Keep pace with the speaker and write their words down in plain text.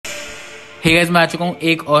Hey guys, मैं आ चुका हूँ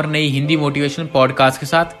एक और नई हिंदी मोटिवेशनल पॉडकास्ट के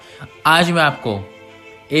साथ। आज मैं आपको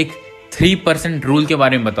एक 3% रूल के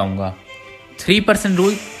बारे में बताऊंगा। 3%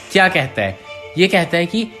 रूल क्या कहता है? ये कहता है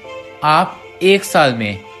कि आप एक साल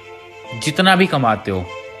में जितना भी कमाते हो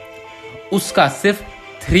उसका सिर्फ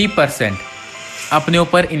 3% अपने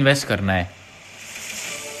ऊपर इन्वेस्ट करना है,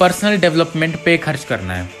 पर्सनल डेवलपमेंट पे खर्च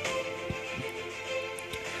करना है।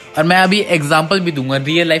 और मैं अभी एग्जाम्पल भी दूंगा,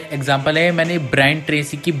 रियल लाइफ एग्जाम्पल है। मैंने ब्रायन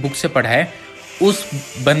ट्रेसी की बुक से पढ़ा है। उस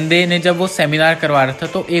बंदे ने जब वो सेमिनार करवा रहा था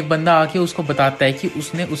तो एक बंदा आके उसको बताता है कि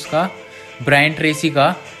उसने उसका ब्रायन ट्रेसी का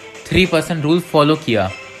 3% रूल फॉलो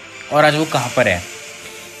किया और आज वो कहाँ पर है।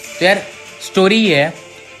 तो यार स्टोरी ये है।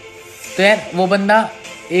 तो यार वो बंदा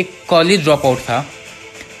एक कॉलेज ड्रॉप आउट था।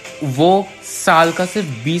 वो साल का सिर्फ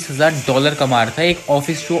 $20,000 कमा रहा था, एक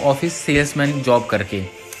office to office salesman job करके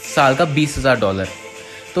साल का $20,000।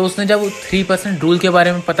 तो उसने जब 3% रूल के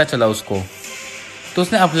बारे में पता चला उसको, तो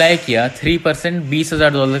उसने अप्लाई किया। 3%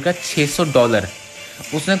 $20,000 का $600।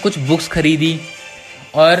 उसने कुछ बुक्स खरीदी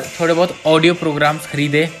और थोड़े बहुत ऑडियो प्रोग्राम्स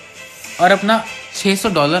खरीदे और अपना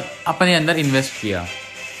 $600 अपने अंदर इन्वेस्ट किया।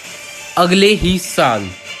 अगले ही साल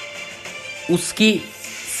उसकी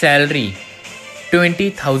सैलरी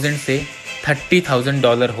 20,000 से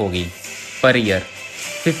 $30,000 हो गई पर ईयर।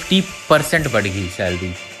 50% बढ़ गई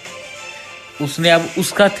सैलरी। उसने अब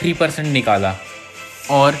उसका 3% निकाला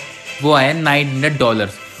और वो आया $900।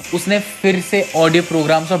 उसने फिर से ऑडियो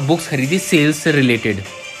प्रोग्राम्स और बुक्स खरीदी सेल्स से रिलेटेड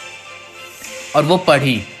और वो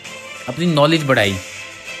पढ़ी, अपनी नॉलेज बढ़ाई।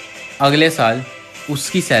 अगले साल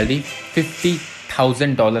उसकी सैलरी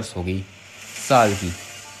 $50,000 हो गई साल की,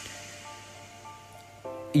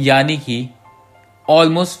 यानी कि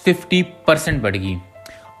ऑलमोस्ट 50% बढ़ गई।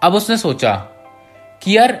 अब उसने सोचा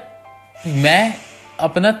कि यार मैं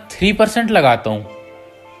अपना 3% लगाता हूँ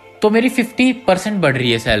तो मेरी 50% बढ़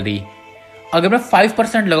रही है सैलरी, अगर मैं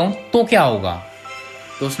 5% लगाऊं तो क्या होगा?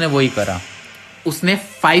 तो उसने वही करा। उसने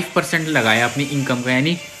 5% लगाया अपनी इनकम का,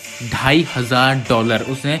 यानी $2,500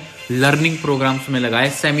 उसने लर्निंग प्रोग्राम्स में लगाए,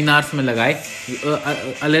 सेमिनार्स में लगाए,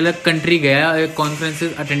 अलग अलग कंट्री गया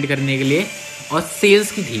कॉन्फ्रेंसेस अटेंड करने के लिए, और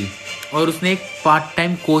सेल्स की थी। और उसने एक पार्ट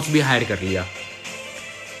टाइम कोच भी हायर कर लिया।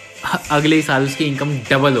 अगले ही साल उसकी इनकम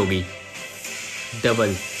डबल हो गई,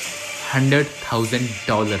 डबल,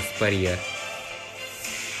 $100,000 पर ईयर।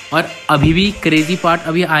 और अभी भी क्रेजी पार्ट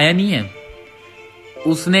अभी आया नहीं है।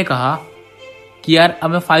 उसने कहा कि यार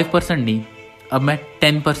अब मैं 5% नहीं, अब मैं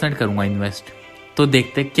 10% करूंगा इन्वेस्ट, तो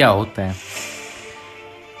देखते क्या होता है।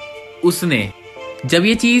 उसने जब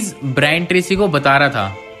ये चीज ब्रायन ट्रेसी को बता रहा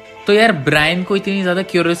था तो यार ब्रायन को इतनी ज्यादा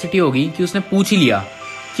क्यूरियोसिटी होगी कि उसने पूछ ही लिया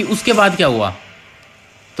कि उसके बाद क्या हुआ।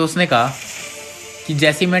 तो उसने कहा कि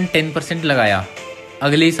जैसे मैंने 10% लगाया,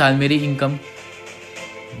 अगले ही साल मेरी इनकम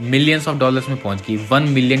मिलियंस ऑफ डॉलर्स में पहुंच गई। $1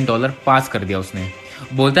 मिलियन पास कर दिया उसने।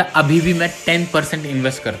 बोलता है अभी भी मैं 10%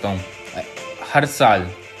 इन्वेस्ट करता हूं हर साल।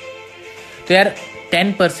 तो यार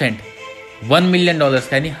 10% $1 मिलियन का,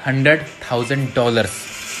 यानी $100,000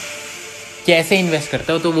 कैसे इन्वेस्ट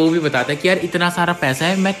करता हो, तो वो भी बताता है कि यार इतना सारा पैसा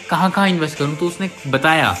है, मैं कहाँ इन्वेस्ट करूं। तो उसने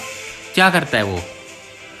बताया क्या करता है वो।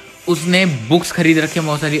 उसने बुक्स खरीद रखे,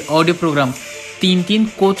 बहुत सारी ऑडियो प्रोग्राम, 3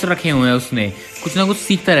 कोच रखे हुए हैं। उसने कुछ ना कुछ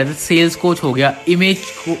सीखता रहता है। सेल्स कोच हो गया, इमेज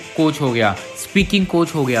कोच हो गया, स्पीकिंग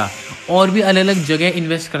कोच हो गया, और भी अलग अलग जगह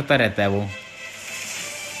इन्वेस्ट करता रहता है वो।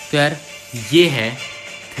 तो यार ये है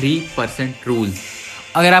 3% रूल।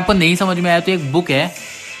 अगर आपको नहीं समझ में आया तो एक बुक है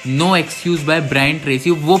no excuse by Brian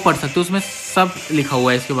Tracy, वो पढ़ सकते हो। उसमें सब लिखा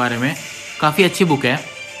हुआ है इसके बारे में, काफ़ी अच्छी बुक है।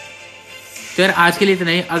 तो यार आज के लिए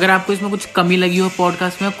इतना ही। अगर आपको इसमें कुछ कमी लगी हो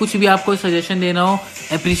पॉडकास्ट में, कुछ भी आपको सजेशन देना हो,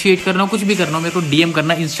 अप्रिशिएट करना हो, कुछ भी करना हो, मेरे को DM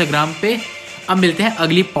करना इंस्टाग्राम पे। अब मिलते हैं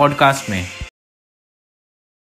अगली पॉडकास्ट में।